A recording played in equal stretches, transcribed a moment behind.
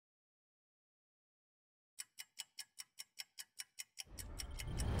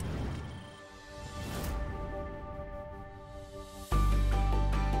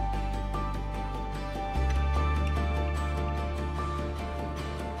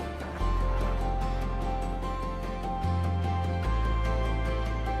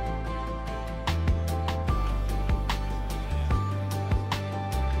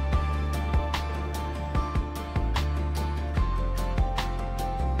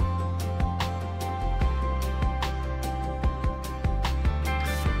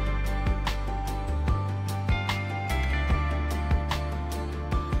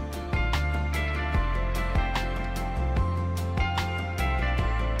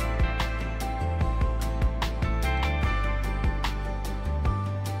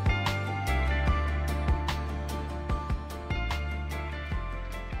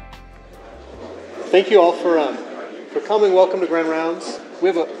thank you all for coming. Welcome to Grand Rounds. We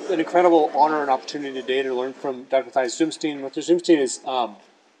have an incredible honor and opportunity today to learn from Dr. Matthias Zumstein. Dr. Zumstein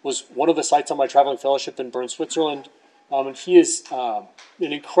was one of the sites on my traveling fellowship in Berne, Switzerland, and he is an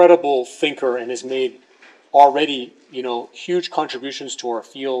incredible thinker and has made already, huge contributions to our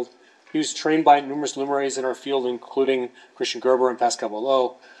field. He was trained by numerous luminaries in our field, including Christian Gerber and Pascal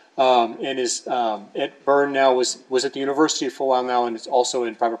Boileau, and is at Berne now, was at the university for a while now, and is also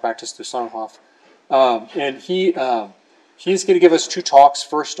in private practice through Sonnenhof. And he's going to give us two talks,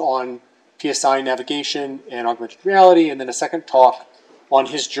 first on PSI navigation and augmented reality, and then a second talk on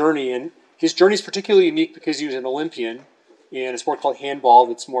his journey. And his journey is particularly unique because he was an Olympian in a sport called handball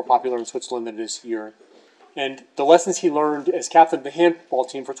that's more popular in Switzerland than it is here. And the lessons he learned as captain of the handball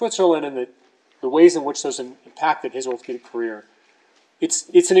team for Switzerland and the ways in which those impacted his orthopedic career.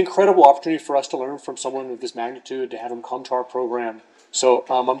 It's an incredible opportunity for us to learn from someone of this magnitude, to have him come to our program. So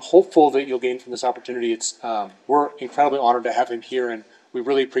I'm hopeful that you'll gain from this opportunity. We're incredibly honored to have him here, and we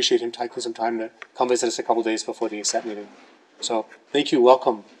really appreciate him taking some time to come visit us a couple days before the ASAT meeting. So thank you.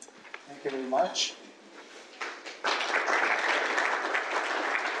 Welcome. Thank you very much.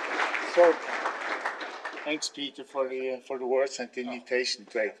 So, thanks, Peter, for the words and the invitation.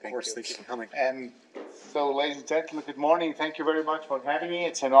 Great, of course, thank you for coming. So, ladies and gentlemen, good morning. Thank you very much for having me.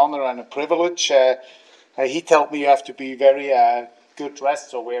 It's an honor and a privilege. He told me you have to be very good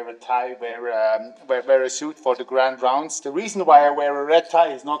dressed, so wear a tie, wear a suit for the grand rounds. The reason why I wear a red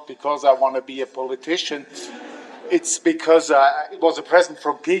tie is not because I want to be a politician. It's because it was a present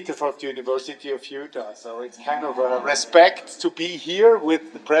from Peter from the University of Utah. So it's kind of a respect to be here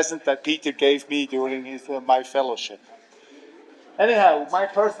with the present that Peter gave me during my fellowship. Anyhow, my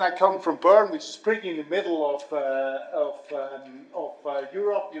person, I come from Berne, which is pretty in the middle of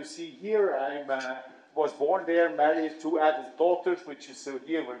Europe. You see here, I was born there, married two adult daughters, which is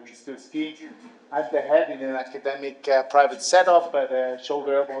here where we still ski. I'm the head in an academic private setup at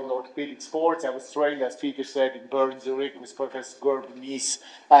shoulder, elbow, and orthopedic sports. I was trained, as Peter said, in Berne, Zurich with Professor Gerber, Nice,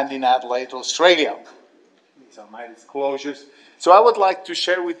 and in Adelaide, Australia. These are my disclosures. So I would like to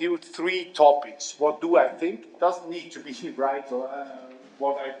share with you three topics. What do I think? It doesn't need to be right or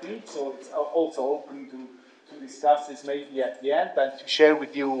what I think, so it's also open to discuss this maybe at the end and to share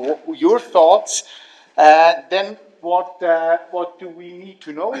with you your thoughts. Then what do we need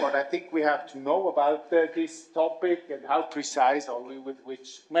to know? What I think we have to know about this topic and how precise are we with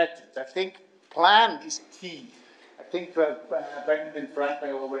which methods. I think plan is key. I think Benjamin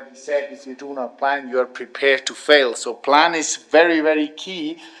Franklin already said, if you do not plan, you are prepared to fail. So plan is very, very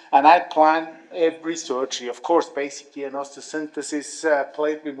key. And I plan every surgery. Of course, basic osteosynthesis,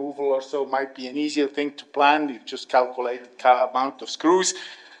 plate removal or so might be an easier thing to plan. You just calculate the amount of screws.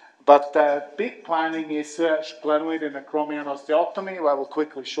 But big planning is splenoid and acromion osteotomy. I will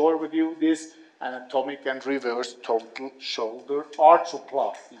quickly share with you this anatomic and reverse total shoulder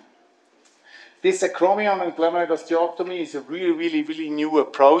arthroplasty. This acromion and glenoid osteotomy is a really, really, really new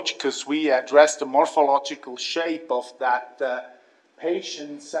approach because we address the morphological shape of that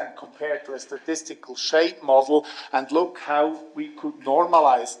patients and compared to a statistical shape model and look how we could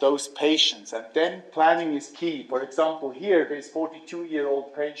normalize those patients. And then planning is key. For example, here, this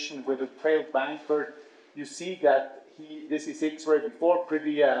 42-year-old patient with a failed banker, you see that this is X-ray before,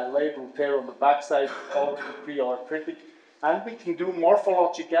 pretty labral tear on the backside, already pre-arthritic. And we can do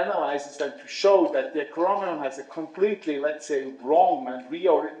morphologic analysis and to show that the acromion has a completely, let's say, wrong and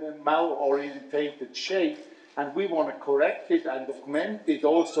malorientated shape, and we want to correct it and augment it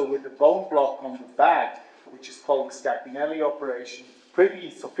also with a bone block on the back, which is called the Scapinelli operation.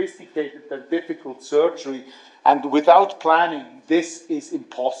 Pretty sophisticated and difficult surgery, and without planning, this is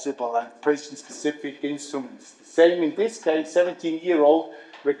impossible, and patient-specific instruments. The same in this case, 17-year-old,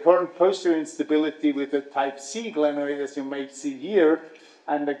 recurrent posterior instability with a type C glenoid, as you may see here.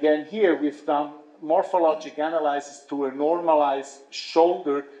 And again, here we've done morphologic analysis to a normalized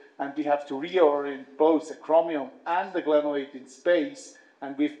shoulder, and we have to reorient both the acromion and the glenoid in space.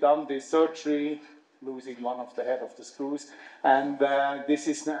 And we've done this surgery, losing one of the head of the screws. And this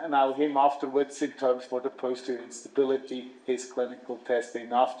is now him afterwards in terms for the posterior instability, his clinical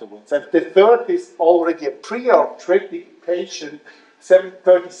testing afterwards. And the third is already a pre-arthritic patient,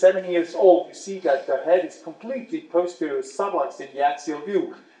 37 years old. You see that the head is completely posterior subluxed in the axial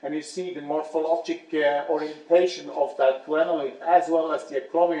view. And you see the morphologic orientation of that glenoid as well as the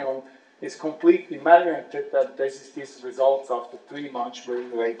acromion is completely maloriented. And this is these results after 3 months where we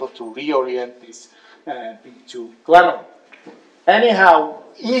were able to reorient this B2 glenoid. Anyhow,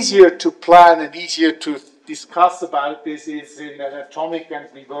 easier to plan and easier to discuss about this is in anatomic and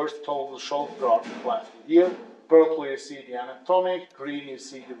reverse total shoulder arthroplasty. Here, purple you see the anatomic, green you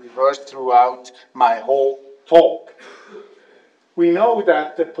see the reverse throughout my whole talk. We know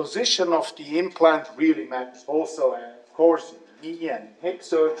that the position of the implant really matters also, and of course in knee and hip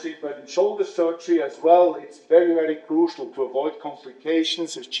surgery, but in shoulder surgery as well, it's very, very crucial to avoid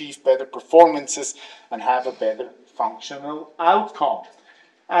complications, achieve better performances, and have a better functional outcome.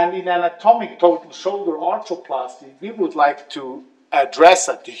 And in anatomic total shoulder arthroplasty, we would like to address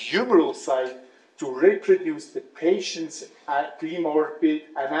at the humeral side to reproduce the patient's premorbid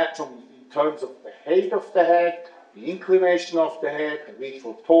anatomy in terms of the height of the head, the inclination of the head, the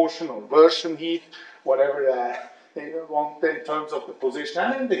ventral torsion or version heat, whatever they want in terms of the position,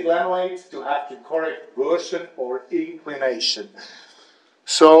 and in the glenoids to have the correct version or inclination.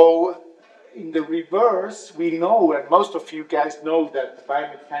 So in the reverse, we know, and most of you guys know, that the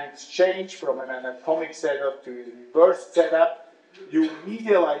biomechanics change from an anatomic setup to a reverse setup. You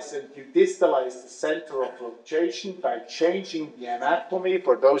medialize and you distalize the center of rotation by changing the anatomy.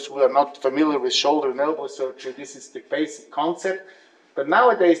 For those who are not familiar with shoulder and elbow surgery, this is the basic concept. But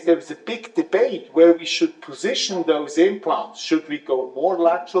nowadays there is a big debate where we should position those implants. Should we go more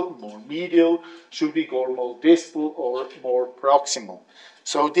lateral, more medial? Should we go more distal or more proximal?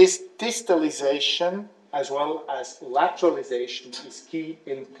 So this distalization as well as lateralization is key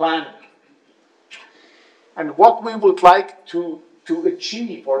in planning. And what we would like to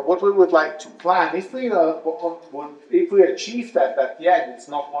achieve, or what we would like to plan, if we achieve that at the end, it's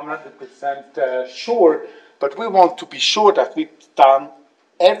not 100% sure, but we want to be sure that we've done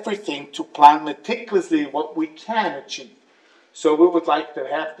everything to plan meticulously what we can achieve. So we would like to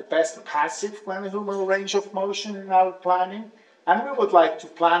have the best passive glenohumeral range of motion in our planning, and we would like to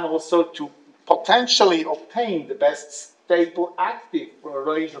plan also to potentially obtain the best stable active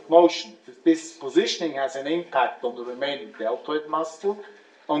range of motion, because this positioning has an impact on the remaining deltoid muscle,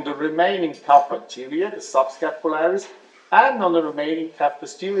 on the remaining calf anterior, the subscapularis, and on the remaining calf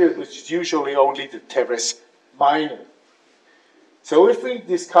posterior, which is usually only the teres minor. So if we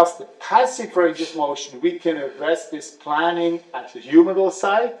discuss the passive range of motion, we can address this planning at the humeral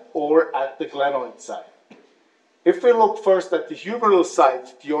side or at the glenoid side. If we look first at the humeral side,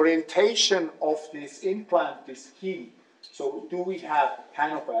 the orientation of this implant is key. So do we have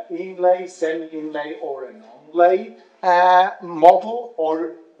kind of an inlay, semi-inlay, or an onlay model,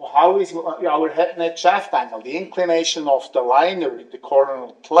 or how is our head neck shaft angle, the inclination of the liner in the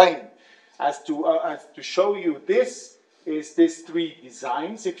coronal plane? As to show you this is these three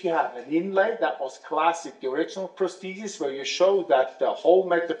designs. If you have an inlay, that was classic, the original prosthesis, where you show that the whole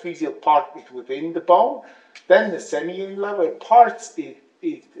metaphyseal part is within the bone. Then the semi-inlay, where parts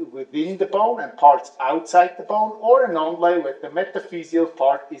is within the bone and parts outside the bone, or an onlay where the metaphyseal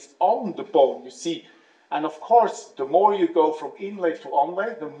part is on the bone, you see. And of course, the more you go from inlay to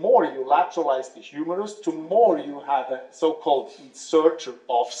onlay, the more you lateralize the humerus, the more you have a so-called insertor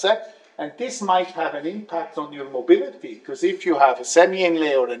offset. And this might have an impact on your mobility, because if you have a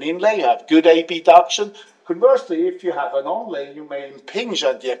semi-inlay or an inlay, you have good abduction. Conversely, if you have an onlay, you may impinge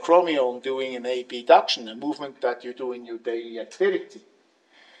on the acromion doing an abduction, a movement that you do in your daily activity.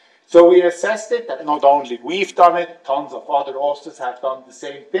 So we assessed it, and not only we've done it, tons of other authors have done the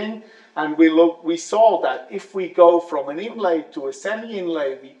same thing, and we saw that if we go from an inlay to a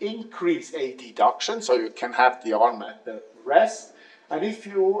semi-inlay, we increase adduction, so you can have the arm at the rest. And if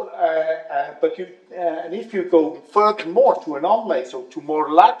you go furthermore to an onlay, so to more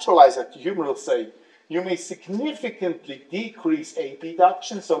lateralize at the humeral side, you may significantly decrease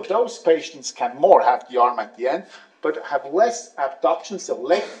abduction, so those patients can more have the arm at the end, but have less abduction, so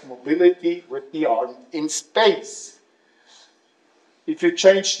less mobility with the arm in space. If you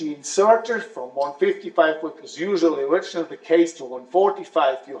change the inserter from 155, which was usually originally the case, to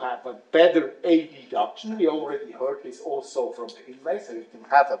 145, you have a better abduction. We already heard this also from the inlay, so you can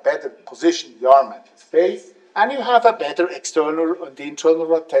have a better position the arm at space, and you have a better external and internal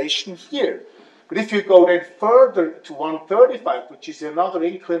rotation here. But if you go then further to 135, which is another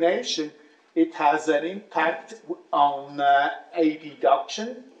inclination, it has an impact on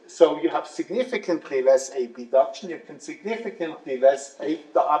abduction. So you have significantly less abduction, you can significantly less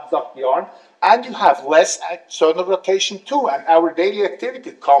abduct the arm, and you have less external rotation too. And our daily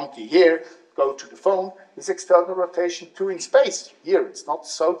activity, comedy here, go to the phone, is external rotation too in space. Here it's not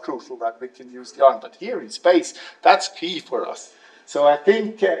so crucial that we can use the arm, but here in space, that's key for us. So I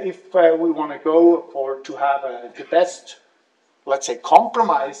think if we want to go to have the best, let's say,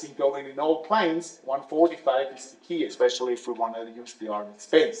 compromise in going in all planes, 145 is the key, especially if we want to use the arm in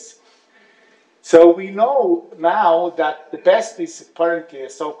space. So we know now that the best is apparently a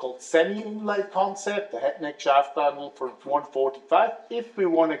so-called semi-inlay concept, the head neck shaft angle for 145, if we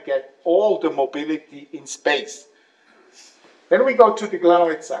want to get all the mobility in space. Then we go to the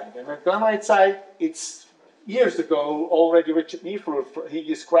glenoid side. And the glenoid side, it's years ago already Richard Niefer, he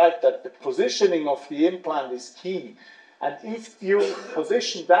described that the positioning of the implant is key. And if you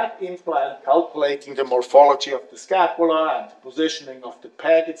position that implant, calculating the morphology of the scapula and the positioning of the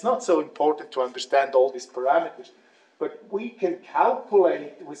peg, it's not so important to understand all these parameters. But we can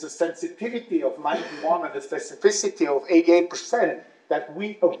calculate with a sensitivity of 91 and a specificity of 88% that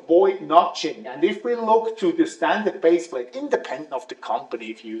we avoid notching. And if we look to the standard base plate, independent of the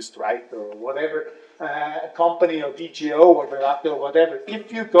company, if you use Stryker or whatever, company or DGO or Velato or whatever,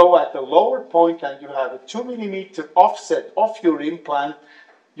 if you go at the lower point and you have a 2 millimeter offset of your implant,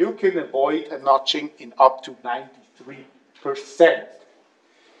 you can avoid a notching in up to 93%.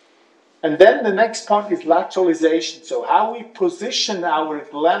 And then the next point is lateralization. So how we position our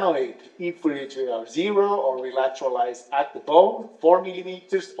glenoid, if we are 0 or we lateralize at the bone, 4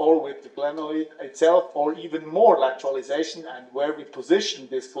 millimeters, or with the glenoid itself, or even more lateralization, and where we position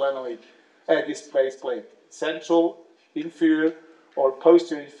this glenoid, this base plate, central, inferior, or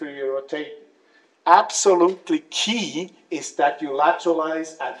posterior inferior rotate. Absolutely key is that you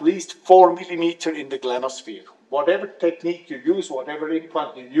lateralize at least 4 millimeters in the glenosphere. Whatever technique you use, whatever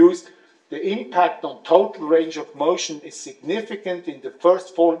implant you use, the impact on total range of motion is significant in the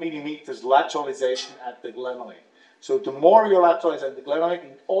first 4 millimeters lateralization at the glenoid. So the more you lateralize at the glenoid,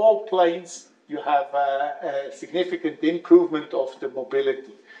 in all planes, you have a significant improvement of the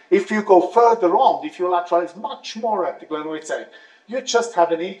mobility. If you go further on, if you lateralize much more at the glenoid side, you just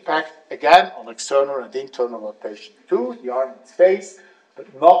have an impact, again, on external and internal rotation too, the arm and space,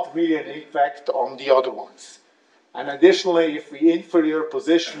 but not really an impact on the other ones. And additionally, if we inferior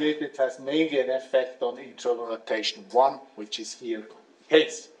position it, it has mainly an effect on internal rotation 1, which is here the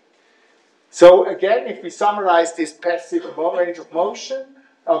case. So again, if we summarize this passive range of motion,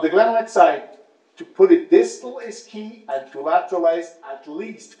 on the glenoid side, to put it distal is key, and to lateralize at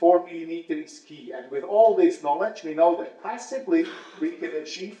least 4 millimeters is key. And with all this knowledge, we know that passively we can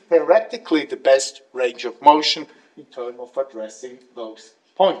achieve theoretically the best range of motion in terms of addressing those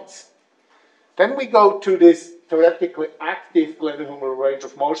points. Then we go to this theoretically active glenohumeral range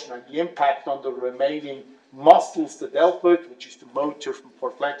of motion and the impact on the remaining muscles, the deltoid, which is the motor for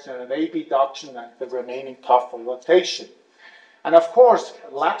flexion and abduction, and the remaining cuff for rotation. And of course,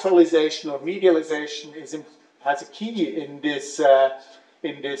 lateralization or medialization has a key in this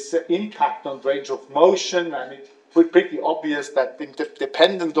impact on range of motion, and it's pretty obvious that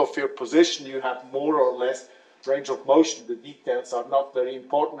dependent of your position, you have more or less range of motion. The details are not very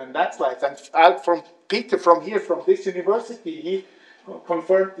important, and that's like, and out from Peter from this university, he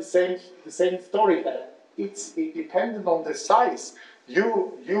confirmed the same story, that it's dependent on the size.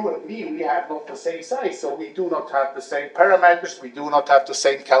 You and me, we have not the same size, so we do not have the same parameters, we do not have the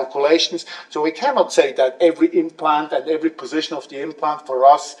same calculations, so we cannot say that every implant and every position of the implant for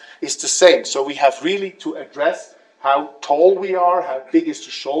us is the same. So we have really to address how tall we are, how big is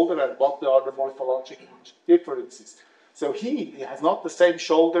the shoulder, and what are the morphological differences. So he has not the same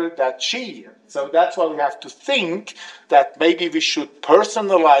shoulder that she. So that's why we have to think that maybe we should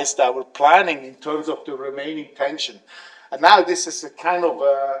personalize our planning in terms of the remaining tension. And now this is a kind of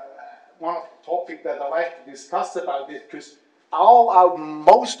one of the topics that I like to discuss about it, because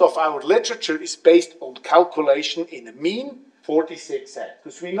most of our literature is based on calculation in a mean 46 head.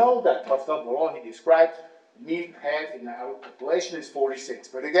 Because we know that Pascal Moreau, he described mean head in our population is 46.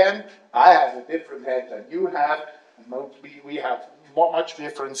 But again, I have a different head than you have, and we have much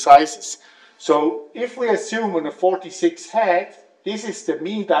different sizes. So if we assume on a 46 head, this is the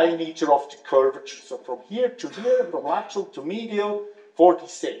mean diameter of the curvature. So from here to here, from lateral to medial,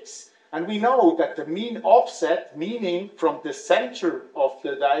 46. And we know that the mean offset, meaning from the center of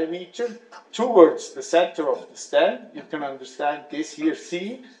the diameter towards the center of the stem, you can understand this here,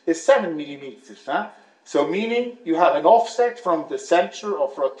 C, is 7 millimeters. Huh? So meaning you have an offset from the center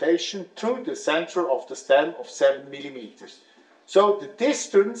of rotation to the center of the stem of 7 millimeters. So the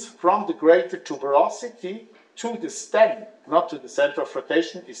distance from the greater tuberosity to the stem, not to the center of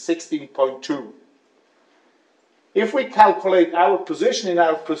rotation, is 16.2. If we calculate our position in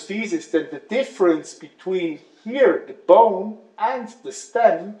our prosthesis, then the difference between here, the bone, and the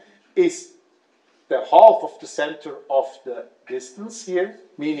stem is the half of the center of the distance here,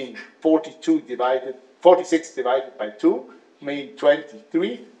 meaning 46 divided by 2, meaning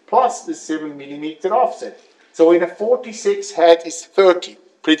 23, plus the 7 millimeter offset. So in a 46 head is 30.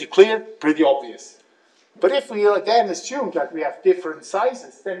 Pretty clear, pretty obvious. But if we again assume that we have different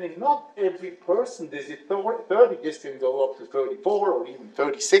sizes, then in not every person this is 30, this can go up to 34 or even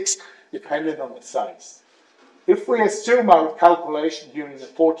 36, depending on the size. If we assume our calculation here in the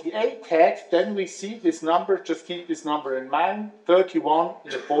 48 head, then we see this number, just keep this number in mind, 31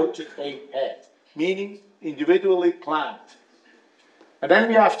 in the 48 head, meaning individually planned. And then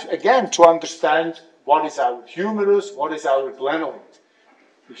we have to, again, to understand what is our humerus, what is our glenoid.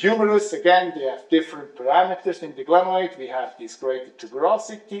 The humerus, again, they have different parameters in the glenoid. We have this greater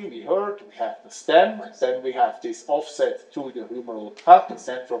tuberosity, we heard, we have the stem, and then we have this offset to the humeral cut, the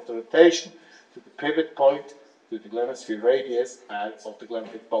center of the rotation, to the pivot point, to the glenosphere radius, and of the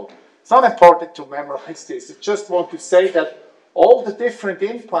glenoid bone. It's not important to memorize this. I just want to say that all the different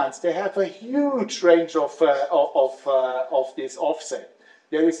implants, they have a huge range of this offset.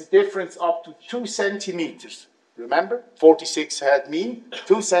 There is a difference up to 2 centimeters. Remember, 46 head mean,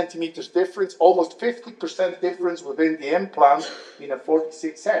 2 centimeters difference, almost 50% difference within the implant in a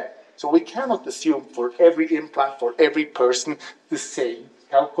 46 head. So we cannot assume for every implant, for every person, the same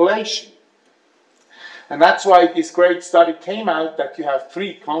calculation. And that's why this great study came out that you have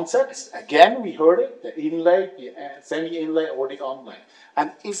 3 concepts. Again, we heard it, the inlay, the semi-inlay, or the onlay.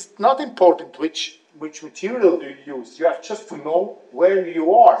 And it's not important which material do you use. You have just to know where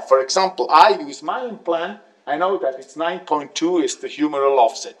you are. For example, I use my implant. I know that it's 9.2 is the humeral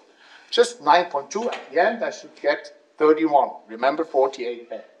offset. Just 9.2 at the end, I should get 31. Remember, 48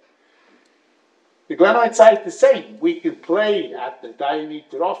 head. The glenoid side the same. We can play at the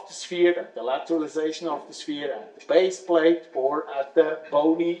diameter of the sphere, at the lateralization of the sphere, at the base plate, or at the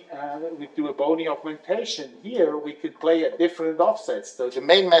bony, we do a bony augmentation. Here, we could play at different offsets. So the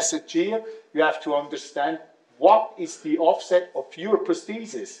main message here, you have to understand what is the offset of your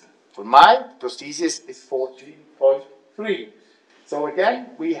prosthesis. For my prosthesis is 14.3. So again,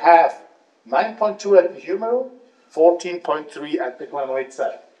 we have 9.2 at the humeral, 14.3 at the glenoid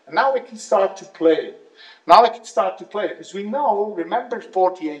side. And now we can start to play. Now we can start to play because we know, remember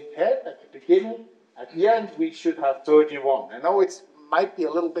 48 head at the beginning, at the end we should have 31. I know it might be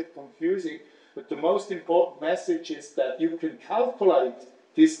a little bit confusing, but the most important message is that you can calculate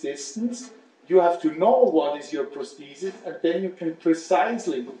this distance. You have to know what is your prosthesis, and then you can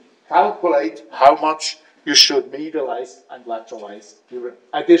precisely calculate how much you should medialize and lateralize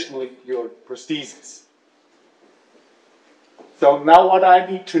additionally your prosthesis. So now what I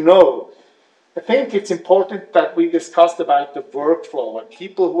need to know, I think it's important that we discussed about the workflow, and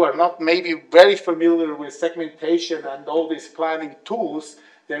people who are not maybe very familiar with segmentation and all these planning tools,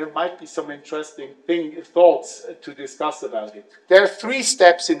 there might be some interesting thoughts to discuss about it. There are 3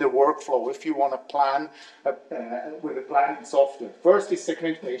 steps in the workflow if you want to plan with a planning software. First is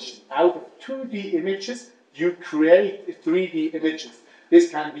segmentation. Out of 2D images, you create 3D images.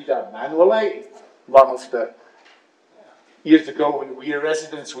 This can be done manually. One of the years ago, when we were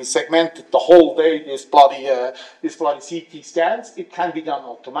residents, we segmented the whole day this bloody CT scans. It can be done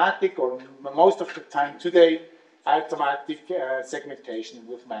automatic, or most of the time today, automatic segmentation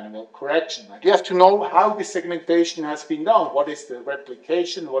with manual correction. And you have to know how the segmentation has been done. What is the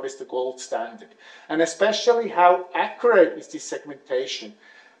replication? What is the gold standard? And especially how accurate is this segmentation?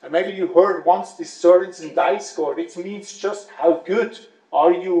 And maybe you heard once this Sorensen die score. It means just how good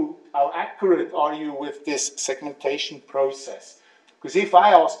are you, how accurate are you with this segmentation process? Because if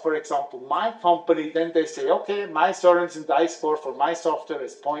I ask, for example, my company, then they say, okay, my Sorensen die score for my software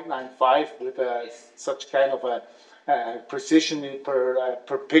is 0.95 with such kind of a precision per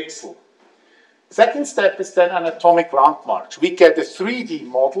pixel. Second step is then anatomic landmarks. We get a 3D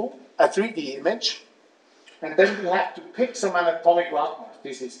model, a 3D image, and then we have to pick some anatomic landmarks.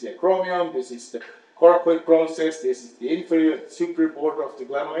 This is the acromion, this is the coracoid process, this is the inferior, superior border of the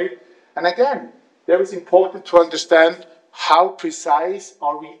glenoid. And again, there is important to understand how precise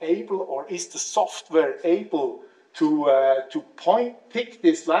are we able, or is the software able to pick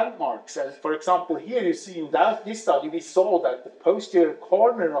these landmarks. And for example, here you see in this study, we saw that the posterior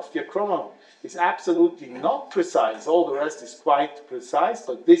corner of the acromion is absolutely not precise. All the rest is quite precise,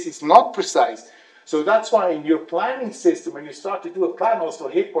 but this is not precise. So that's why in your planning system, when you start to do a plan also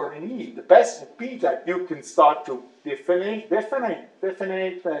hip or knee, the best would be that you can start to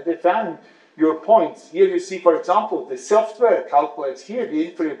define your points. Here you see, for example, the software calculates here the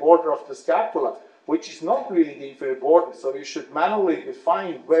inferior border of the scapula, which is not really the inferior border. So you should manually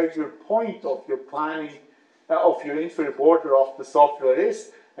define where your point of your planning, of your inferior border of the software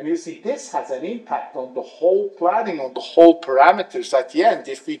is. And you see, this has an impact on the whole planning, on the whole parameters at the end.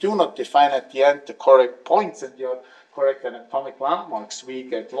 If we do not define at the end the correct points and the correct anatomic landmarks, we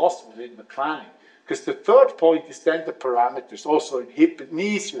get lost within the planning. Because the third point is then the parameters. Also in hip and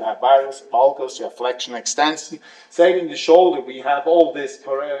knees, you have varus, valgus, you have flexion, extension. Same in the shoulder, we have all these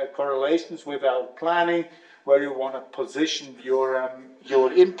correlations with our planning, where you want to position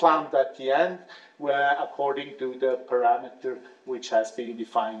your implant at the end, where according to the parameter which has been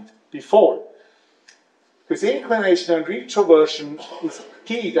defined before. Because inclination and retroversion is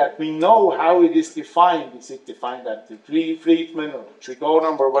key, that we know how it is defined. Is it defined at the Friedman or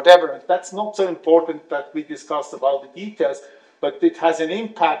trigonum or whatever? And that's not so important that we discuss about the details, but it has an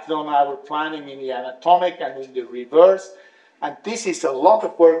impact on our planning in the anatomic and in the reverse. And this is a lot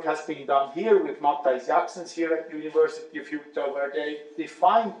of work has been done here with Matthias Zumstein here at the University of Utah, where they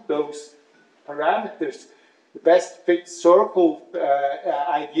defined those parameters. The best fit circle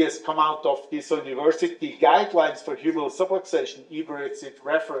ideas come out of this university guidelines for humeral subluxation, either it's in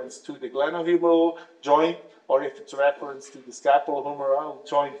reference to the glenohumeral joint or if it's reference to the scapulohumeral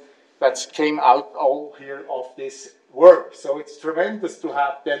joint. That came out all here of this work. So it's tremendous to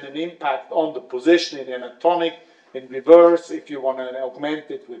have then an impact on the position in anatomic, in reverse, if you want to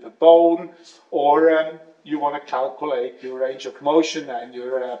augment it with a bone, or you want to calculate your range of motion and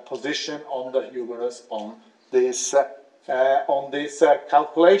your position on the humerus on these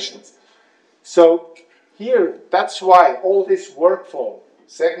calculations. So here, that's why all this workflow,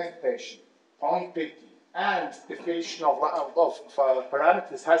 segmentation, point picking, and definition of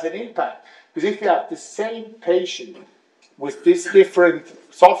parameters has an impact. Because if you have the same patient with these different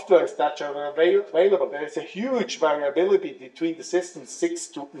softwares that are available, there is a huge variability between the systems, 6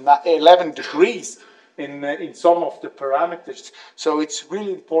 to 11 degrees in some of the parameters. So it's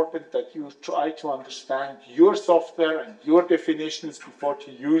really important that you try to understand your software and your definitions before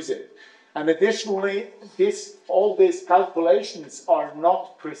you use it. And additionally, all these calculations are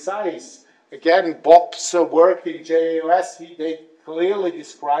not precise. Again, Bob's work in JAOS, they clearly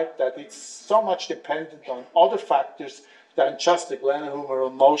described that it's so much dependent on other factors than just the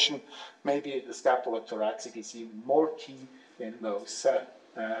glenohumeral motion. Maybe the scapulothoracic is even more key in those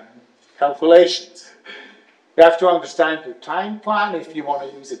calculations. You have to understand the time plan. If you want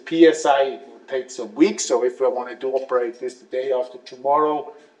to use a PSI, it will take some weeks. So if I want to operate this the day after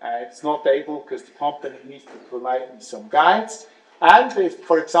tomorrow, it's not able because the company needs to provide me some guides. And if,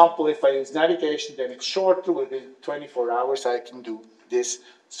 for example, if I use navigation, then it's shorter. Within 24 hours, I can do this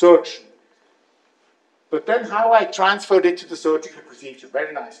surgery. But then how I transferred it to the surgical procedure,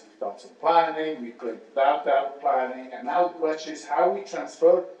 very nice. We've done some planning, we printed out our planning, and now the question is how we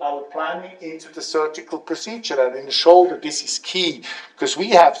transfer our planning into the surgical procedure. And in the shoulder, this is key, because we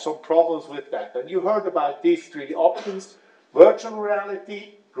have some problems with that. And you heard about these three options. Virtual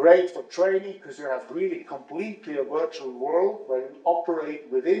reality, great for training, because you have really completely a virtual world where you operate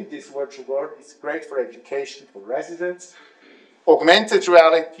within this virtual world. It's great for education for residents. Augmented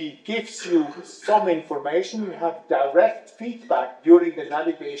reality gives you some information. You have direct feedback during the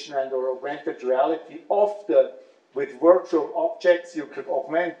navigation and or augmented reality with virtual objects. You can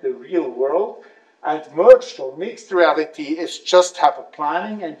augment the real world. And merged or mixed reality is just have a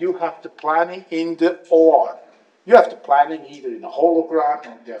planning, and you have the planning in the OR. You have the planning either in a hologram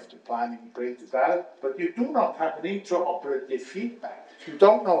or you have the planning printed out, but you do not have an intraoperative feedback. You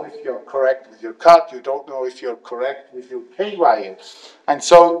don't know if you're correct with your cut, you don't know if you're correct with your K-wire. And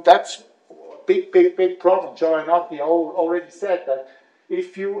so that's a big problem. Joe Anati already said that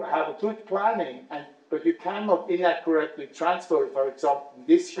if you have a good planning, but you cannot inaccurately transfer, for example,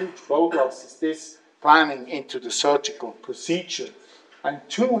 this huge bone loss is this planning into the surgical procedure. And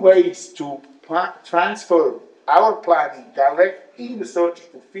two ways to transfer our planning direct in the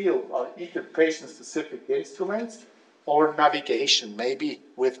surgical field are either patient-specific instruments or navigation, maybe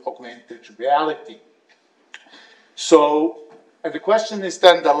with augmented reality. So, and the question is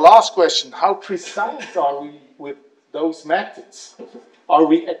then the last question, how precise are we with those methods? Are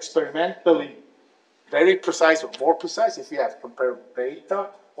we experimentally very precise or more precise if we have comparable data,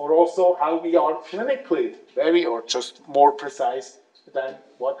 or also how we are clinically very or just more precise than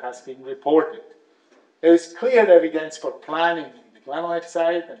what has been reported? There is clear evidence for planning in the glenoid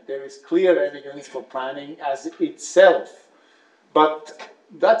side, and there is clear evidence for planning as itself. But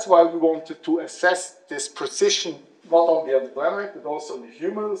that's why we wanted to assess this precision, not only on the glenoid, but also on the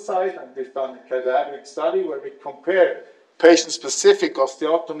humeral side. And we've done a cadaveric study where we compare patient-specific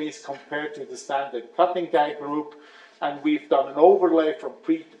osteotomies compared to the standard cutting guide group. And we've done an overlay from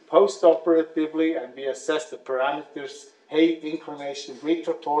pre to post-operatively, and we assessed the parameters, height, inclination,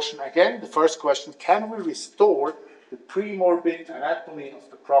 retrotorsion. Again, the first question, can we restore the premorbid anatomy of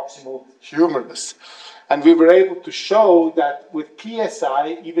the proximal humerus? And we were able to show that with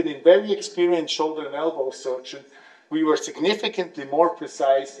PSI, even in very experienced shoulder and elbow surgeons, we were significantly more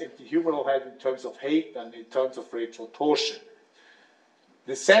precise in the humeral head in terms of height and in terms of radial torsion.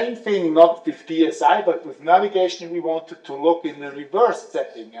 The same thing, not with PSI, but with navigation, we wanted to look in the reverse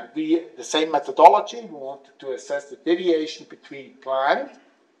setting. And the same methodology, we wanted to assess the deviation between planned,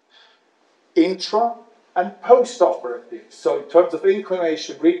 intra, and post-operative. So in terms of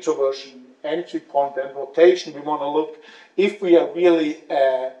inclination, retroversion, entry point, and rotation, we want to look if we are really,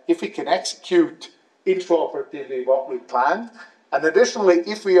 if we can execute intraoperatively what we planned. And additionally,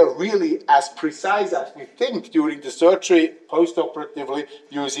 if we are really as precise as we think during the surgery post-operatively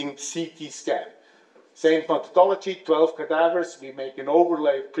using CT scan. Same methodology, 12 cadavers, we make an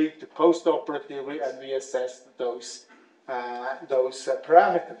overlay pre to post-operatively and we assess those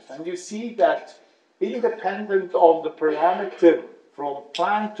parameters. And you see that independent on the parameter from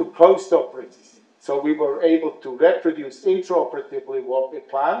plan to post-operative, so we were able to reproduce intraoperatively what we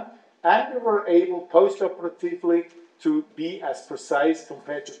planned, and we were able post-operatively to be as precise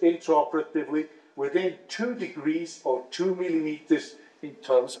compared to intraoperatively within 2 degrees or 2 millimeters in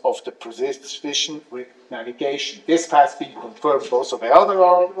terms of the precision with navigation. This has been confirmed also by other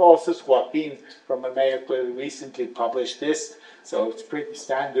authors. Joaquin from Mayo Clinic recently published this, so it's pretty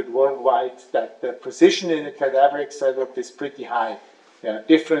standard worldwide that the precision in a cadaveric setup is pretty high. There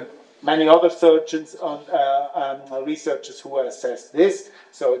are many other surgeons and researchers who assess this,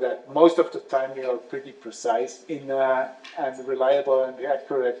 so that most of the time we are pretty precise and reliable and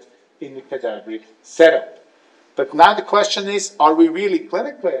accurate in the cadaveric setup. But now the question is, are we really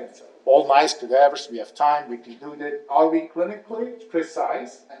clinically? All nice cadavers, we have time, we can do that. Are we clinically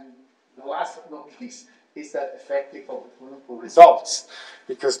precise? And the last but not least, is that effective of the clinical results?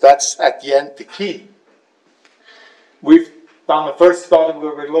 Because that's at the end the key. We've done the first study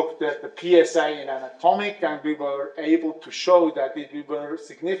where we looked at the PSI in anatomic, and we were able to show that we were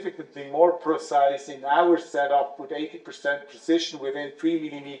significantly more precise in our setup with 80% precision within 3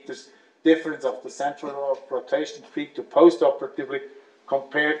 millimeters difference of the central of rotation pre to post-operatively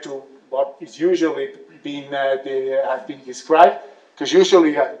compared to what is usually has been described. Because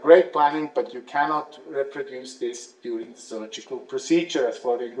usually you have great planning, but you cannot reproduce this during the surgical procedure, as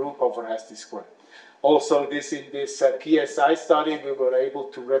Florian Grunhofer has described. Also, in this PSI study, we were able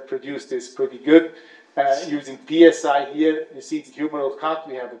to reproduce this pretty good using PSI here. You see the humeral cut.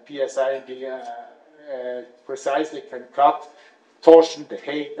 We have a PSI precisely can cut torsion, the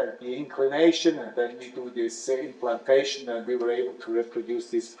height, and the inclination, and then we do this implantation, and we were able to reproduce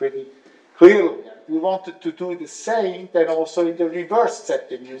this pretty clearly. We wanted to do the same then also in the reverse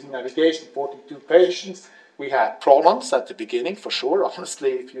setting using navigation. 42 patients. We had problems at the beginning, for sure.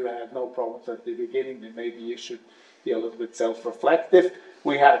 Honestly, if you had no problems at the beginning, then maybe you should be a little bit self-reflective.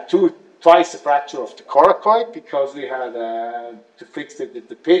 We had twice a fracture of the coracoid because we had to fix it with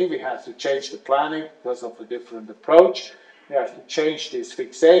the pin. We had to change the planning because of a different approach. We have to change this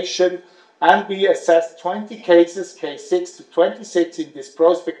fixation. And we assessed 20 cases, case 6 to 26, in this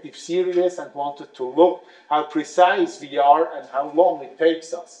prospective series and wanted to look how precise we are and how long it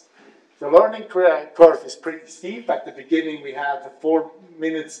takes us. The learning curve is pretty steep. At the beginning, we had 4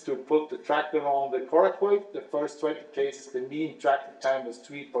 minutes to put the tracker on the coracoid. The first 20 cases, the mean tracking time was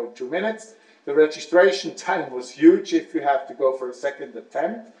 3.2 minutes. The registration time was huge if you have to go for a second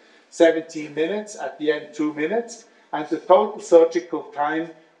attempt. 17 minutes, at the end 2 minutes. And the total surgical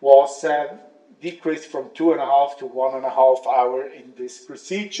time was decreased from 2.5 to 1.5 hours in this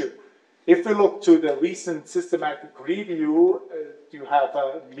procedure. If we look to the recent systematic review, you have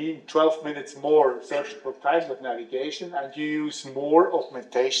a mean 12 minutes more surgical time with navigation, and you use more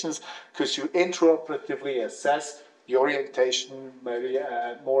augmentations because you intraoperatively assess the orientation very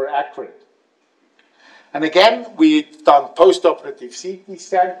more accurate. And again, we've done post-operative CT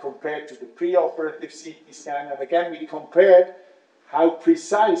scan compared to the pre-operative CT scan, and again we compared how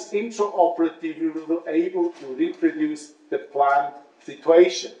precise intraoperative we were able to reproduce the planned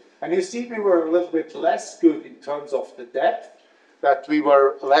situation. And you see we were a little bit less good in terms of the depth, that we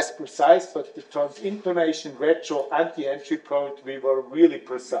were less precise, but in terms of inclination, retro, and the entry point, we were really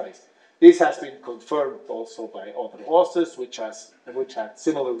precise. This has been confirmed also by other authors, which had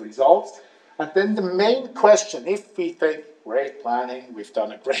similar results. And then the main question, if we think great planning, we've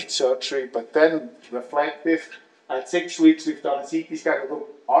done a great surgery, but then reflective, at 6 weeks we've done a CT scan,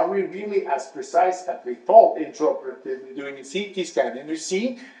 are we really as precise as we thought intraoperatively doing a CT scan? And you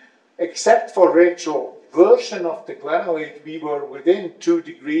see, except for retroversion of the glenoid, we were within 2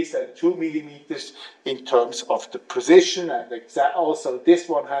 degrees and 2 millimeters in terms of the precision, and also this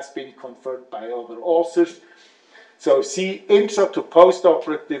one has been confirmed by other authors. So see, intra to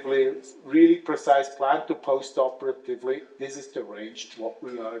post-operatively, really precise, plan to post-operatively, this is the range what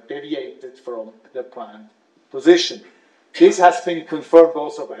we are deviated from the planned position. This has been confirmed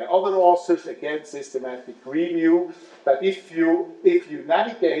also by other authors, again, systematic review, that if you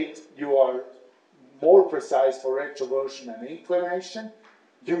navigate, you are more precise for retroversion and inclination.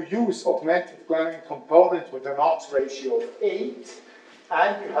 You use augmented planning component with an odds ratio of 8,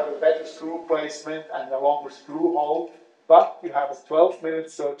 and you have a better screw placement and a longer screw hole, but you have a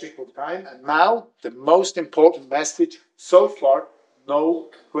 12-minute surgical time. And now, the most important message so far, no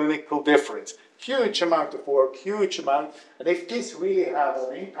clinical difference. Huge amount of work, huge amount, and if this really has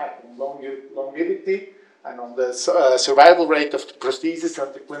an impact on longevity and on the survival rate of the prosthesis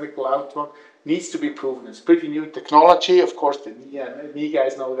and the clinical outcome, needs to be proven. It's pretty new technology. Of course, the knee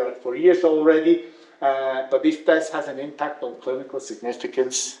guys know that for years already, but if this has an impact on clinical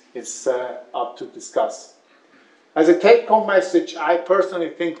significance, it's up to discuss. As a take-home message, I personally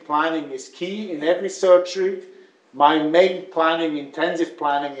think planning is key in every surgery. My main planning, intensive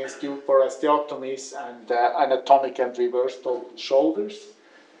planning, is due for osteotomies and anatomic and reverse total shoulders.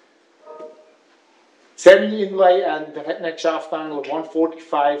 Semi-inlay and the head neck shaft angle of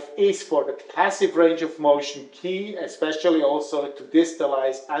 145 is for the passive range of motion key, especially also to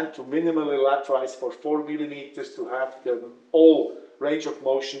distalize and to minimally lateralize for 4 millimeters to have the all range of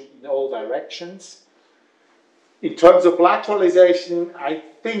motion in all directions. In terms of lateralization, I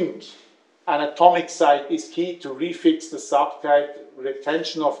think anatomic side is key to refix the subtype,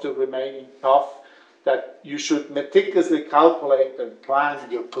 retention of the remaining cuff, that you should meticulously calculate and plan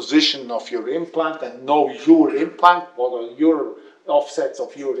your position of your implant and know your implant, what are your offsets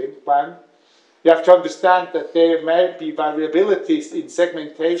of your implant. You have to understand that there may be variabilities in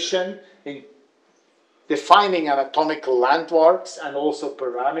segmentation, in defining anatomical landmarks and also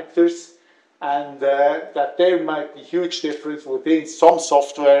parameters, and that there might be huge difference within some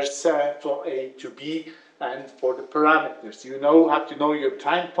softwares from A to B and for the parameters. You have to know your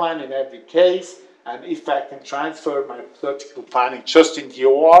time plan in every case, and if I can transfer my surgical planning just in the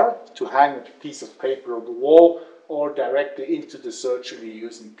OR to hang a piece of paper on the wall or directly into the surgery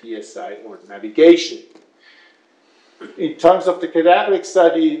using PSI or navigation. In terms of the cadaveric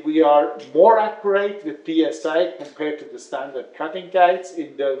study, we are more accurate with PSI compared to the standard cutting guides.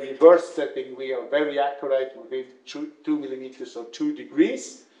 In the reverse setting, we are very accurate within 2 millimeters or 2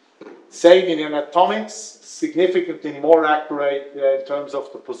 degrees. Same in anatomics, significantly more accurate in terms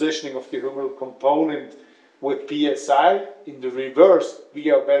of the positioning of the humeral component with PSI. In the reverse, we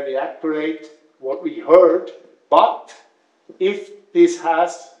are very accurate, what we heard, but if this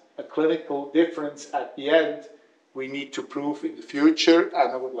has a clinical difference at the end, we need to prove in the future,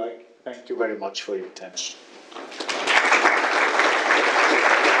 and I would like to thank you very much for your attention.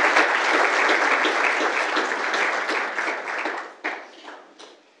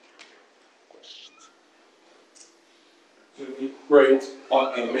 Great,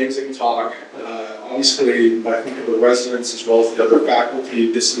 amazing talk. Obviously, I think of the residents as well as the other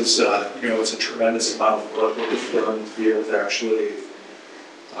faculty, this is, it's a tremendous amount of work that is done here to actually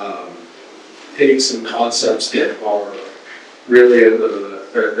take some concepts that are really in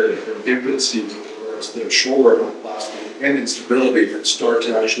the infancy towards the shoulder plasty and instability and start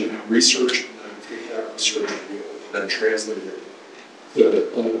to actually do research and then take that research and then translate it to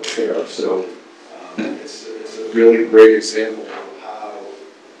the clinical care. So it's a really great example of how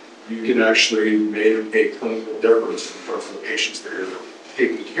you can actually make a clinical difference in terms of the patients that you're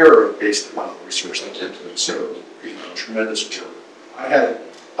taking care of based upon the research that's into it. So, tremendous work. I had a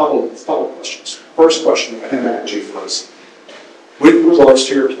couple questions. First question I had to you was, with regards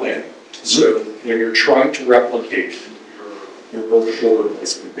to your planning, so when you're trying to replicate your lower shoulder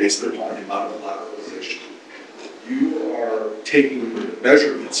placement based upon the amount of lateralization, you are taking the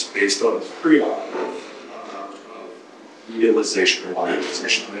measurements based on the pre-operative utilization or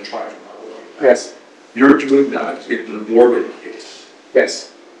lateralization and then trying to replicate. Yes. You're doing that in the morbid case.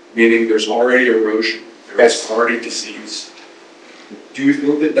 Yes. Meaning there's already erosion, there's already disease. Do you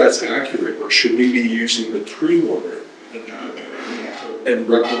think that that's accurate, or should we be using the pre-morbid anatomy and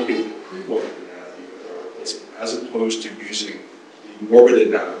replicating the pre-morbid anatomy with our replacement, as opposed to using the morbid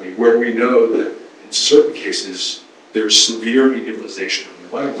anatomy, where we know that in certain cases there's severe utilization of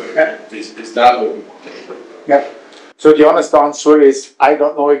the language? Yeah. Is that what we want to do? Yeah. So the honest answer is, I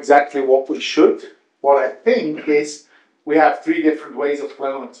don't know exactly what we should. What I think is, we have 3 different ways of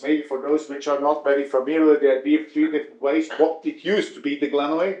glenoids. Maybe for those which are not very familiar, there are 3 different ways. What it used to be the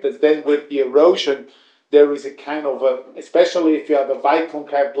glenoid, but then with the erosion, there is a kind of a, especially if you have a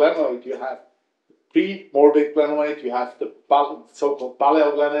biconcave glenoid, you have pre-morbid glenoid, you have the so-called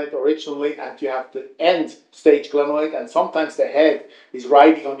paleo glenoid originally, and you have the end-stage glenoid, and sometimes the head is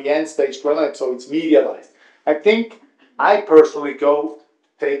riding on the end-stage glenoid, so it's medialized. I think I personally go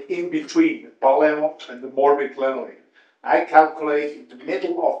take in between the paleo and the morbid glenoid. I calculate in the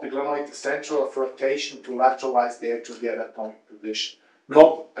middle of the glenoid the center of rotation to lateralize there to the anatomic position.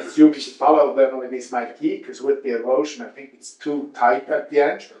 Not assuming the paleo glenoid is my key, because with the erosion, I think it's too tight at the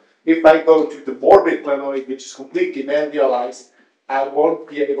end. If I go to the morbid glenoid, which is completely medialized, I won't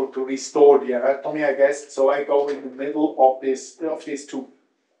be able to restore the anatomy, I guess. So I go in the middle of these two.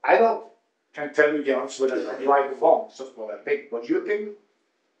 I can tell you the answer whether I'm right or wrong. It's just what I think. What do you think?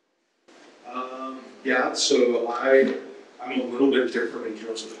 Yeah, so I'm a little bit different in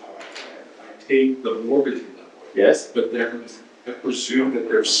terms of how I plan. I take the morbidity level. Yes. But then I presume that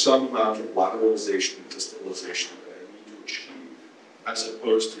there's some amount of lateralization and distalization that I need to achieve, as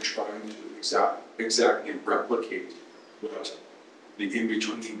opposed to trying to exactly replicate what the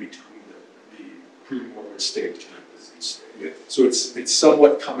in-between the pre-morbid state and the disease state. Yeah. So it's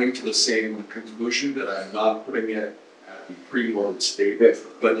somewhat coming to the same conclusion that I'm not putting it at the pre-morbid state,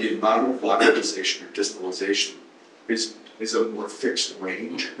 but the amount of lateralization or distalization is a more fixed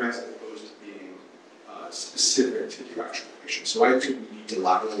range as opposed to being specific to the actual patient. So I think we need to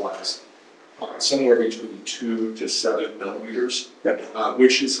lateralize somewhere between 2 to 7 millimeters,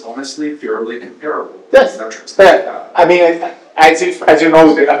 which is honestly fairly comparable. Yes, I mean, as you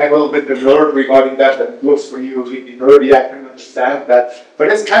know, I'm a little bit the nerd regarding that, and looks for you really nerdy, I can understand that. But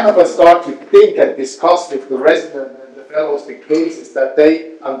it's kind of a start to think and discuss with the resident and the fellows the cases that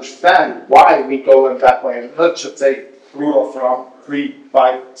they understand why we go in that way, and not just say rule of thumb 3,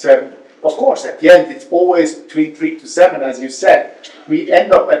 5, 7. Of course, at the end, it's always between 3 to 7, as you said. We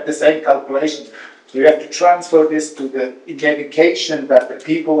end up at the same calculation. So you have to transfer this to the indication that the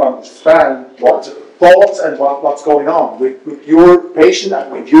people understand what thoughts and what's going on with your patient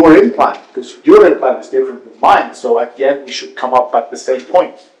and with your implant, because your implant is different from mine. So at the end, we should come up at the same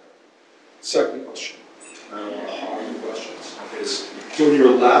point. Second question, questions, is for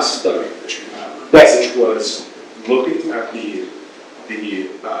your last study that you had, which was looking at the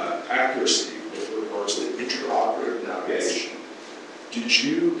accuracy with regards to intraoperative navigation. Did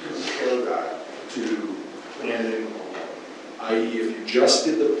you compare that to planning, i.e. if you just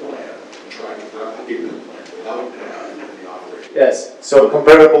did the plan and tried to replicate the plan without having the operation? Yes, so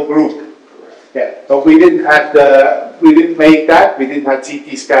comparable group. Correct. Yeah, but we didn't make that. We didn't have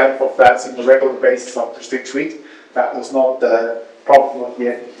CT scan of that on a regular basis after 6 weeks. That was not the problem of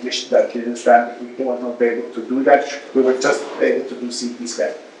the mission that didn't stand. We were not able to do that. We were just able to do CT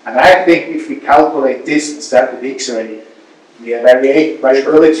scan. And I think if we calculate this instead of X-ray, the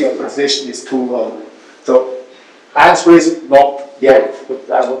variability of position is too low. So answer is not yet, but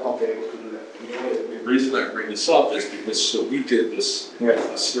I will not be able to do that. The reason I bring this up is because we did this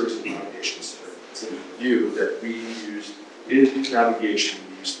a series of navigations to view that we used in navigation,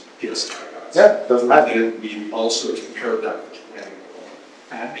 we used PSI guides. Yeah, doesn't matter. And then we also compared that with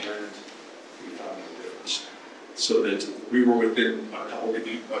planning and we found a difference. So that we were within a couple of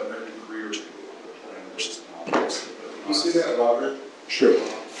degree or two of the plan versus the non-plan. You see that, Robert? Sure.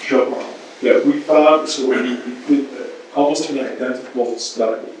 Yeah, we found, so we did almost an identical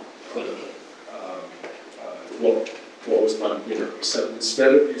study. What was done here, except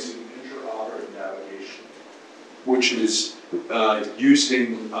instead of using intraoperative navigation, which is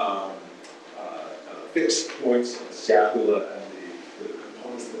using fixed points on the scapula and the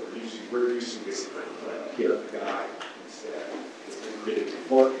components that we're using basically here, the guide instead. It's been created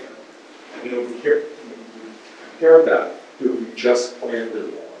beforehand. And then over here, compare that to if we just planned it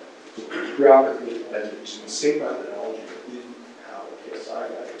all. So we graphically planned it using the same methodology that didn't have a PSI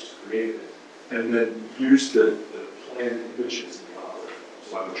guide, which created it, and then used the planned images in the algorithm.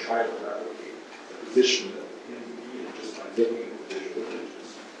 So I would try to replicate the position that the in just by looking at the visual images,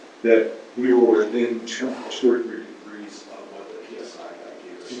 that we were within 2 or 3 degrees of what the PSI guide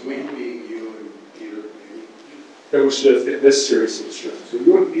gave us. So we being you and Peter, It was just, in this series, it was just. so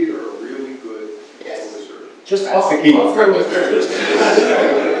you and Peter are really good wizards. Just that's the key.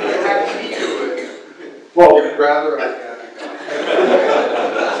 Well, you'd rather I had.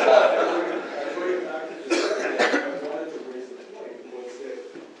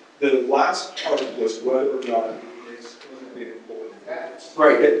 The last part was whether or not it's clinically important.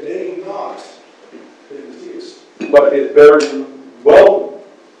 Right. It may not be disease, but it very well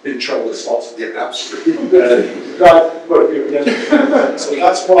in trouble results. Yeah, absolutely. So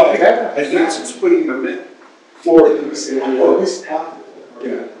that's why I And think that's what's putting them in. for this, or at least half of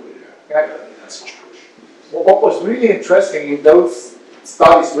them. Yeah. In that situation. Well, what was really interesting in those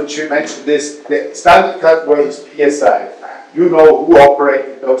studies which you mentioned is the standard cut versus PSI. You know who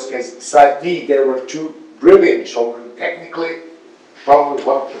operated in those cases. Besides me, there were 2 brilliant children. Technically, probably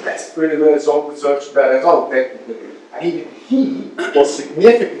one of the best brilliant open surgeons that I know, technically. And even he was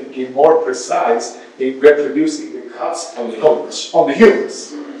significantly more precise in reproducing the cuts On the humorous. on the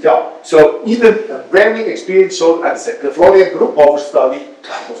humerus. Yeah. So even a very experienced soldier, as the Florian Grupphofer study,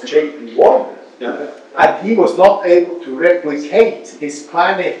 that was JP1, and he was not able to replicate his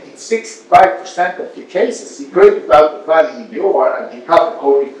planning in 65% of the cases. He created out the planning in the OR, and he cut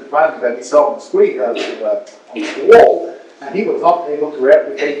according to the planning that he saw on the screen on the wall, and he was not able to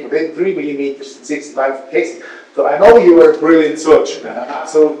replicate within 3 millimeters in 65 cases. So I know you are a brilliant surgeon, and I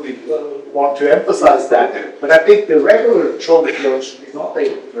absolutely want to emphasize that, but I think the regular trauma surgeon is not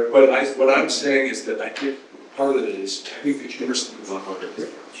able to. But what I'm saying is that I think part of it is, I think the humerus is on other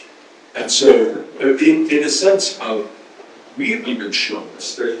things. And so, in a sense of, we've even shown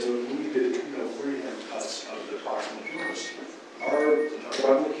this, that when we did, freehand cuts of the proximal humerus, our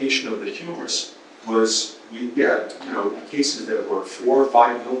replication of the humerus was, we get, cases that were 4 or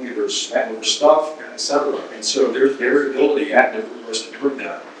 5 millimeters more stuff, etc. And so there's variability at different ways to doing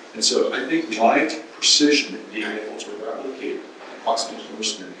that. And so I think my precision in being able to replicate proximal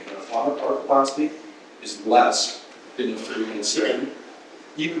humerus in a phonic arthroplasty is less than a freehand setting,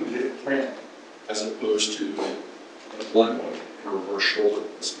 even with it planning, as opposed to a blunt one, a reverse shoulder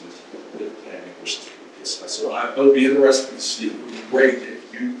with it planning versus PSI. So I would be interested to see, it would be great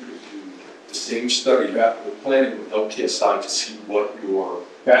if you could do the same study that with planning without PSI to see what your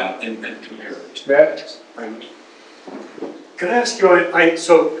and compare it. Can I ask you,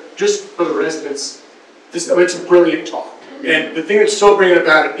 so just for the residents, it's a brilliant talk. And the thing that's so brilliant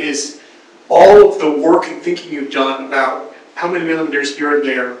about it is all of the work and thinking you've done about how many millimeters here and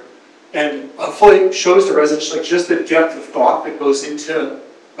there, and fully shows the residents just the depth of thought that goes into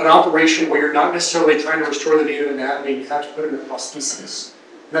an operation where you're not necessarily trying to restore the native anatomy, you have to put it in prosthesis.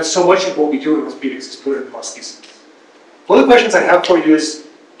 And that's so much of what we do in orthopedics is put it in prosthesis. One of the questions I have for you is,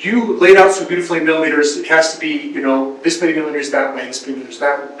 you laid out so beautifully in millimeters, it has to be, this many millimeters that way, this many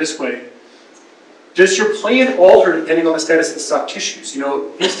millimeters this way. Does your plan alter depending on the status of the soft tissues?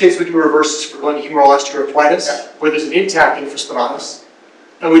 These days we do reverses for glenohumeral osteoarthritis, where there's an intact infraspinatus.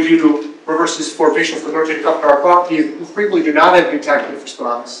 And we do reverses for patients with rotator cuff neuropathy who frequently do not have an intact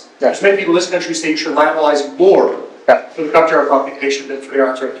infraspinatus. There's many people in this country say you should lateralize more for the cuff neuropathy patient than for the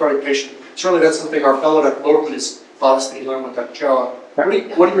osteoarthritic patient. Certainly that's something our fellow Dr. Lowerman has taught us that he learned with Dr. Chow.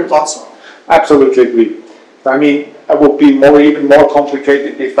 What are your thoughts on? Absolutely agree. I mean, it would be even more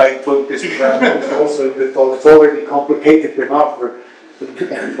complicated if I include this also, it's already complicated enough for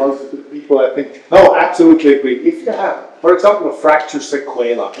most of the people, I think. No, absolutely agree. If you have, for example, a fracture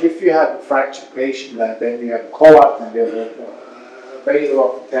sequela, if you have a fractured patient and then you have a call-up and you have a failure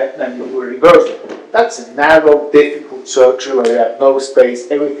of the tendon and you do a reversal, that's a narrow, difficult surgery where you have no space,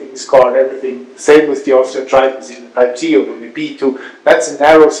 everything is scarred, everything, same with the osteoarthritis in the type C or in the B2, that's a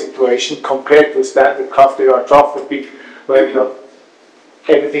narrow situation compared to a standard cuff arthropathy where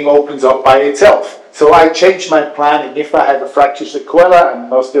everything opens up by itself. So I change my planning. If I have a fracture sequela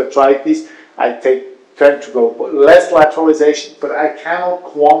and osteoarthritis, I tend to go less lateralization, but I cannot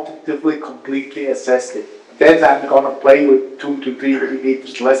quantitatively completely assess it. Then I'm going to play with 2 to 3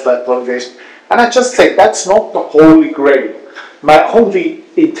 millimeters less lateralization. And I just say that's not the holy grail. My only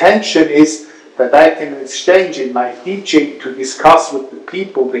intention is that I can exchange in my teaching to discuss with the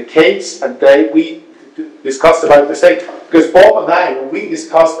people the case, and we discussed about the same. Because Bob and I, when we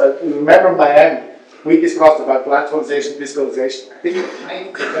discussed, remember Miami, we discussed about lateralization, discalization. I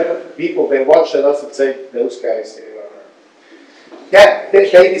think the people, they watched at us and say, those guys,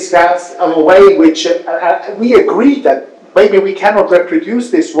 they discussed a way which, we agreed that maybe we cannot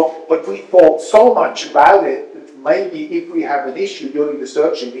reproduce this one, but we thought so much about it that maybe if we have an issue during the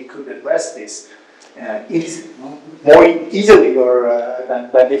surgery, we could address this more easily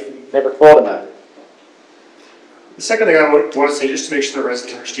than if we never thought about it. The second thing I want to say, just to make sure the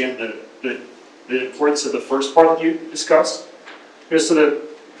residents understand the importance of the first part that you discussed, is so that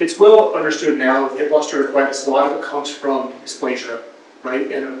it's well understood now with hip osteoarthritis, a lot of it comes from dysplasia,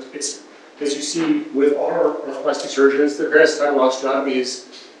 right? And it's, as you see with our orthoplastic surgeons, the periosteital osteotomy is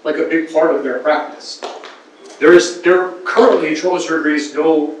like a big part of their practice. There currently in shoulder surgery is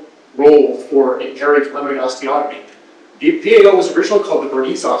no role for a peripreliminary osteotomy. The PAO was originally called the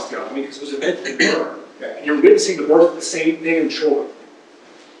Bernese osteotomy because it was invented in Berne. And you're witnessing the birth of the same thing in the shoulder.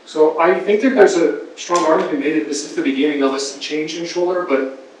 So I think that there's a strong argument made that this is the beginning of a change in shoulder,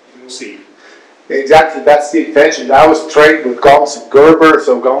 but we'll see. Exactly, that's the intention. I was trained with Gons and Gerber,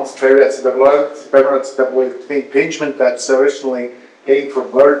 so Gons that's the impingement that's originally came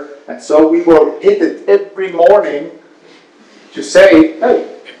from Berne. And so we were hit it every morning to say,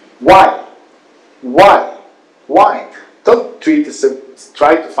 hey, why? Don't treat the symptoms,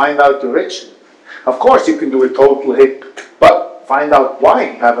 try to find out the origin. Of course, you can do a total hip, but find out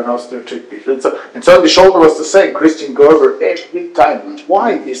why you have an osteoarthritis. And so the shoulder was the same. Christian Gerber, every time,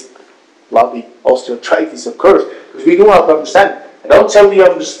 why this bloody osteoarthritis occurs? Because we do not understand. I don't tell we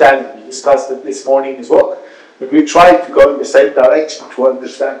understand. We discussed it this morning as well. But we try to go in the same direction to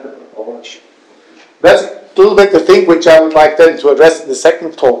understand the pathology. That's a little bit the thing which I would like then to address in the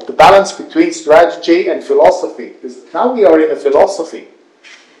second talk, the balance between strategy and philosophy. Because now we are in a philosophy.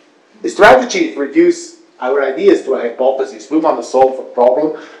 The strategy is to reduce our ideas to a hypothesis. We want to solve a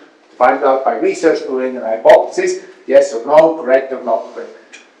problem, find out by research doing a hypothesis, yes or no, correct or not correct.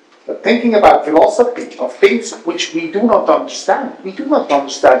 But thinking about philosophy of things which we do not understand. We do not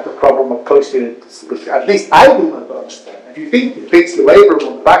understand the problem of posterior, at least I do not understand. If you think it fits the labrum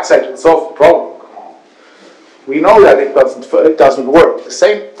on the backside and solve the problem, we know that it doesn't work. The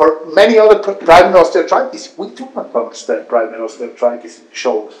same for many other primary osteoarthritis. We do not understand primary osteoarthritis in the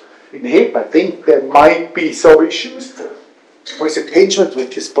shoulder. In the hip, I think there might be some issues with impingement,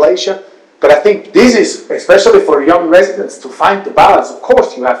 with dysplasia. But I think this is, especially for young residents, to find the balance. Of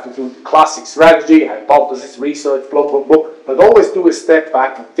course, you have to do the classic strategy, hypothesis, research, blah, blah, blah. But always do a step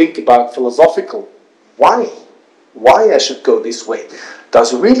back and think about philosophical. Why? Why I should go this way?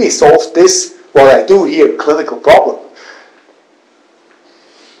 Does it really solve this, what I do here, clinical problem?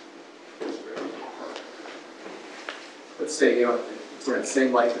 Let's say, you know, sort of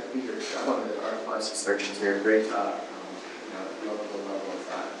same like the Peter, one of our plastic surgeons here, great talk, local level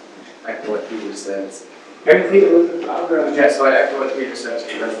of echo what Peter says. Everything a little bit louder. Yeah, so I echo what Peter says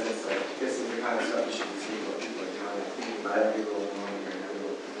for residents. Like, this is the kind of stuff you should see what people are doing. I think about every little moment and every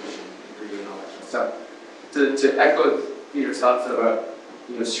little position, breathing and all that kind of stuff. To echo Peter's thoughts about,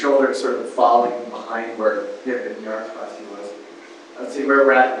 you know, shoulder sort of falling behind where hip and neuroplasty was. I would say where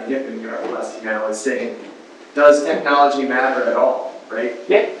we're at in hip and neuroplasty now is saying, does technology matter at all, right?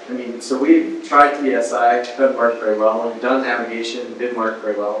 Yeah. I mean, so we've tried PSI, doesn't work very well. We've done navigation, didn't work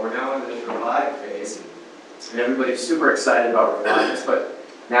very well. We're now in this robotic phase, and everybody's super excited about robotics, but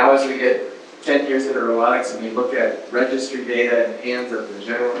now as we get 10 years into robotics and we look at registry data in the hands of the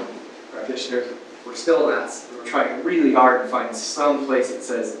general practitioners, we're still not. We're trying really hard to find some place that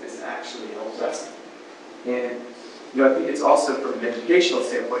says this actually helps us. And you know, I think it's also from an educational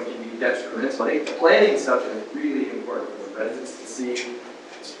standpoint can be detrimental. I think the planning stuff is really important for residents to see.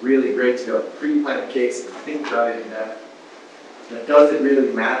 It's really great to go pre-plan a case and think about it in depth. And it doesn't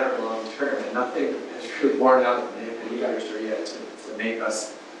really matter long term, and nothing has really borne out in the hip industry yet to make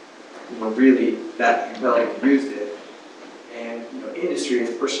us, you know, really that compelling to use it. And you know, industry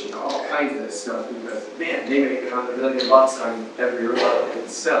is pushing all kinds of this stuff because man, they make $100 million on every robot they can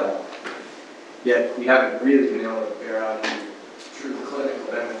sell. Yet we haven't really been able to bear out any true clinical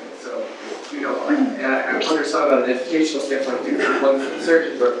benefit. So, you know, and I wonder some about an educational standpoint too. When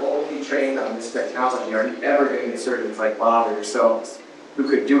surgeons are only trained on this technology, are you ever going to get surgeons like Bob or yourselves who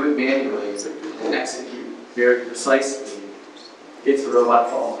could do it manually and execute very precisely? Gets the robot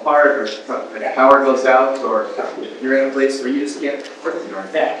falls apart, or the power goes out, or you're in a place where you just can't work anymore.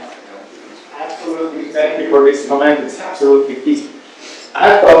 Yeah, absolutely. Thank you for this comment. It's absolutely key.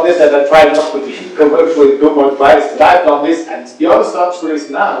 I've done this, and I try not to be commercially too much biased, but I've done this, and the other stuff for this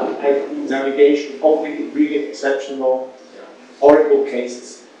now, I do navigation only in really exceptional, horrible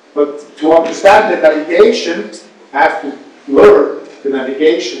cases. But to understand the navigation, I have to learn the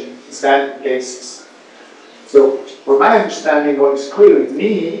navigation in standard cases. So, from my understanding, what is clear to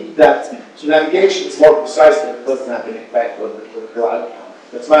me that the navigation is more precise, but it doesn't have an impact on the outcome.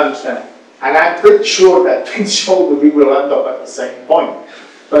 That's my understanding. And I'm pretty sure that in shoulder we will end up at the same point.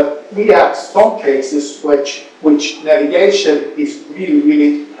 But we have some cases which navigation is really,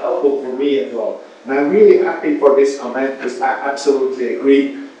 really helpful for me as well. And I'm really happy for this comment because I absolutely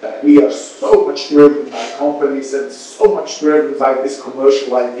agree that we are so much driven by companies and so much driven by this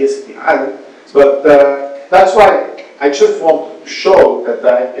commercial ideas behind it. But that's why I just want to show that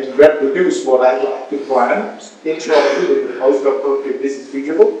I can reproduce what I like to plan. Intraoperatively, with the most appropriate, this is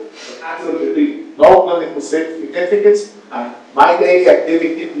feasible. Absolutely no clinical significance. And my daily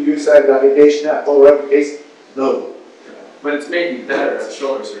activity to use that navigation at all case, no. But it's made me better as a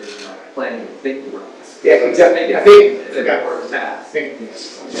shoulder surgeon, planning and thinking about this. Yeah, exactly. I think it's an important task.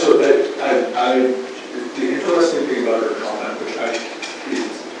 So the interesting thing about her comment, which I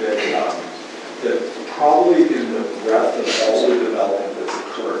is that probably in the breadth of all the development that's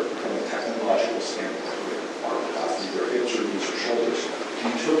occurred from a technological standpoint with arthroplasty or hips or knees or shoulders, you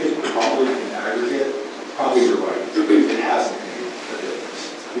took it probably in aggregate, probably you're right, it hasn't made a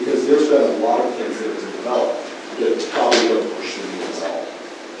difference. Because there's been a lot of things that have been developed that probably don't push the needle out.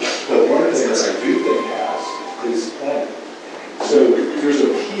 But one of the things I do think has is planning. So there's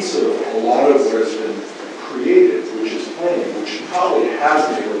a piece of a lot of what is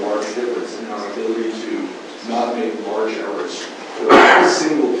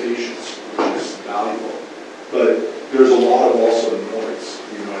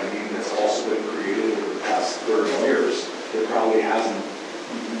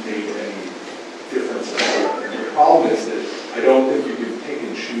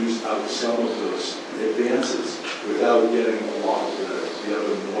without getting a lot of the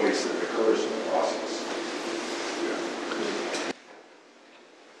other noise that occurs in the process.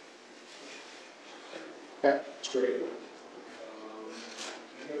 Yeah. It's great. Any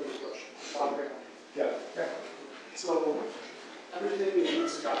other questions? Yeah. So, everything we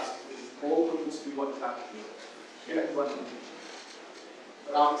discussed is all going to be what's happening.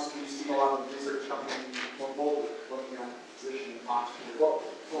 But obviously, you see a lot of research coming from both looking at position and posture,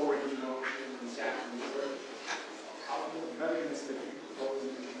 forward motion, and stacking research. How evidence that you propose in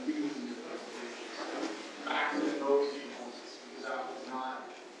using back to those people, because that was not.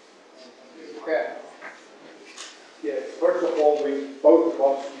 Okay. Yeah, first of all, we both of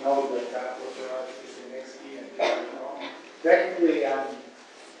us know that that was the next key and secondly, I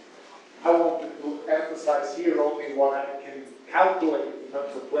want to emphasize here only what I can calculate in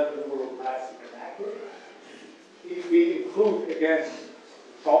terms of when neuroplastic and accurate. If we include, again,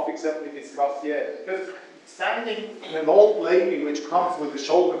 the topics that we discussed yet, because standing in an old lady which comes with a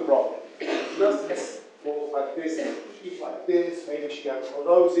shoulder problem, just falls like this, she's like this, maybe she has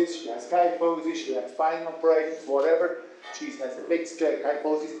scoliosis, she has kyphosis, she has spine operations, whatever, she has a fixed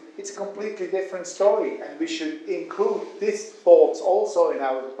kyphosis. It's a completely different story, and we should include these thoughts also in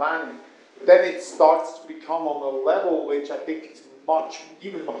our planning. Then it starts to become on a level which I think is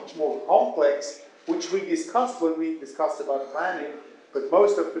even much more complex, which we discussed when we discussed about planning, but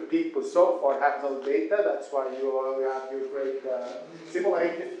most of the people so far have no data. That's why you have your great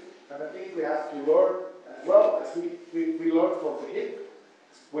simulator, and I think we have to learn as well, as we learned from the hip,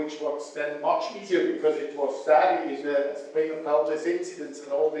 which was then much easier because it was studied in the spinal pelvis incidents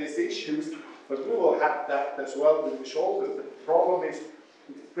and all these issues, but we will have that as well with the shoulder. The problem is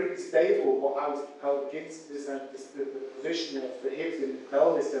it's pretty stable how the incidence and the position of the hips and the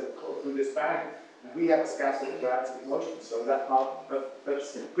pelvis that go through the spine. And we have a scattered transit motion, so that's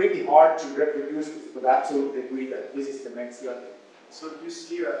pretty hard to reproduce, but absolutely agree that this is the next level. So do you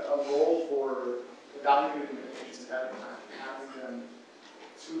see a role for evaluating the patients ahead of time, having them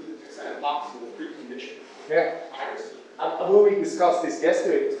to the extent possible the precondition? Yeah. And when we discussed this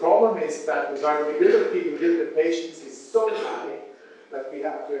yesterday, the problem is that the variability within the patients is so high that we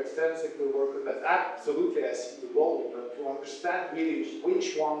have to extensively work with that. Absolutely, I see the role, but to understand really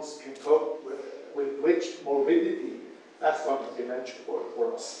which ones can cope with which morbidity, that's one of the dimension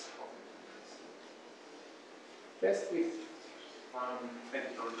for us. Yes, please. Thank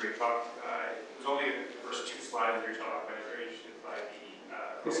you for a great talk. It was only the first two slides of your talk, but I was very interested by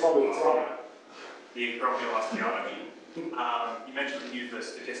the acromial osteology. You mentioned you use the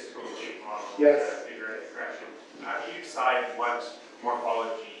statistical shape model Yes. figure out correction. How do you decide what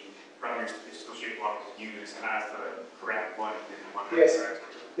morphology from your statistical shape model to use as the correct one and one Yes. correct?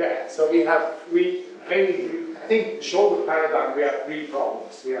 Yeah, so I think the shoulder paradigm, we have three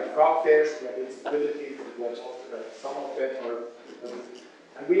problems. We have drop tears, we have instability, we have some of them are,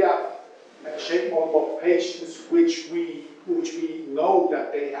 and we have a shape model of patients which we know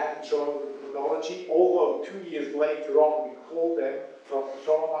that they hadn't shown pathology, although 2 years later on we call them from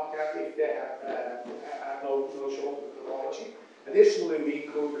trauma if they have no shoulder pathology. Additionally, we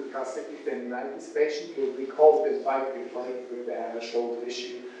include the calcific tendinitis patient who we call them biplate if they have a shoulder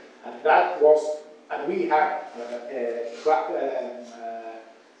issue. And we have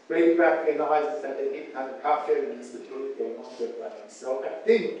radiographic analysis that they didn't have a catheter and instability and osteoplasty. So I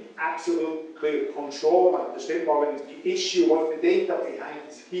think absolute clear control and understanding of the issue, what the data behind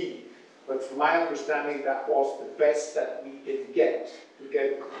is key. But from my understanding, that was the best that we can get to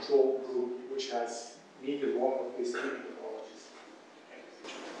get a control group which has neither one of these three pathologies.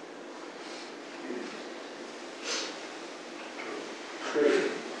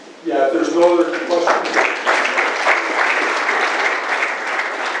 Yeah, if there's no other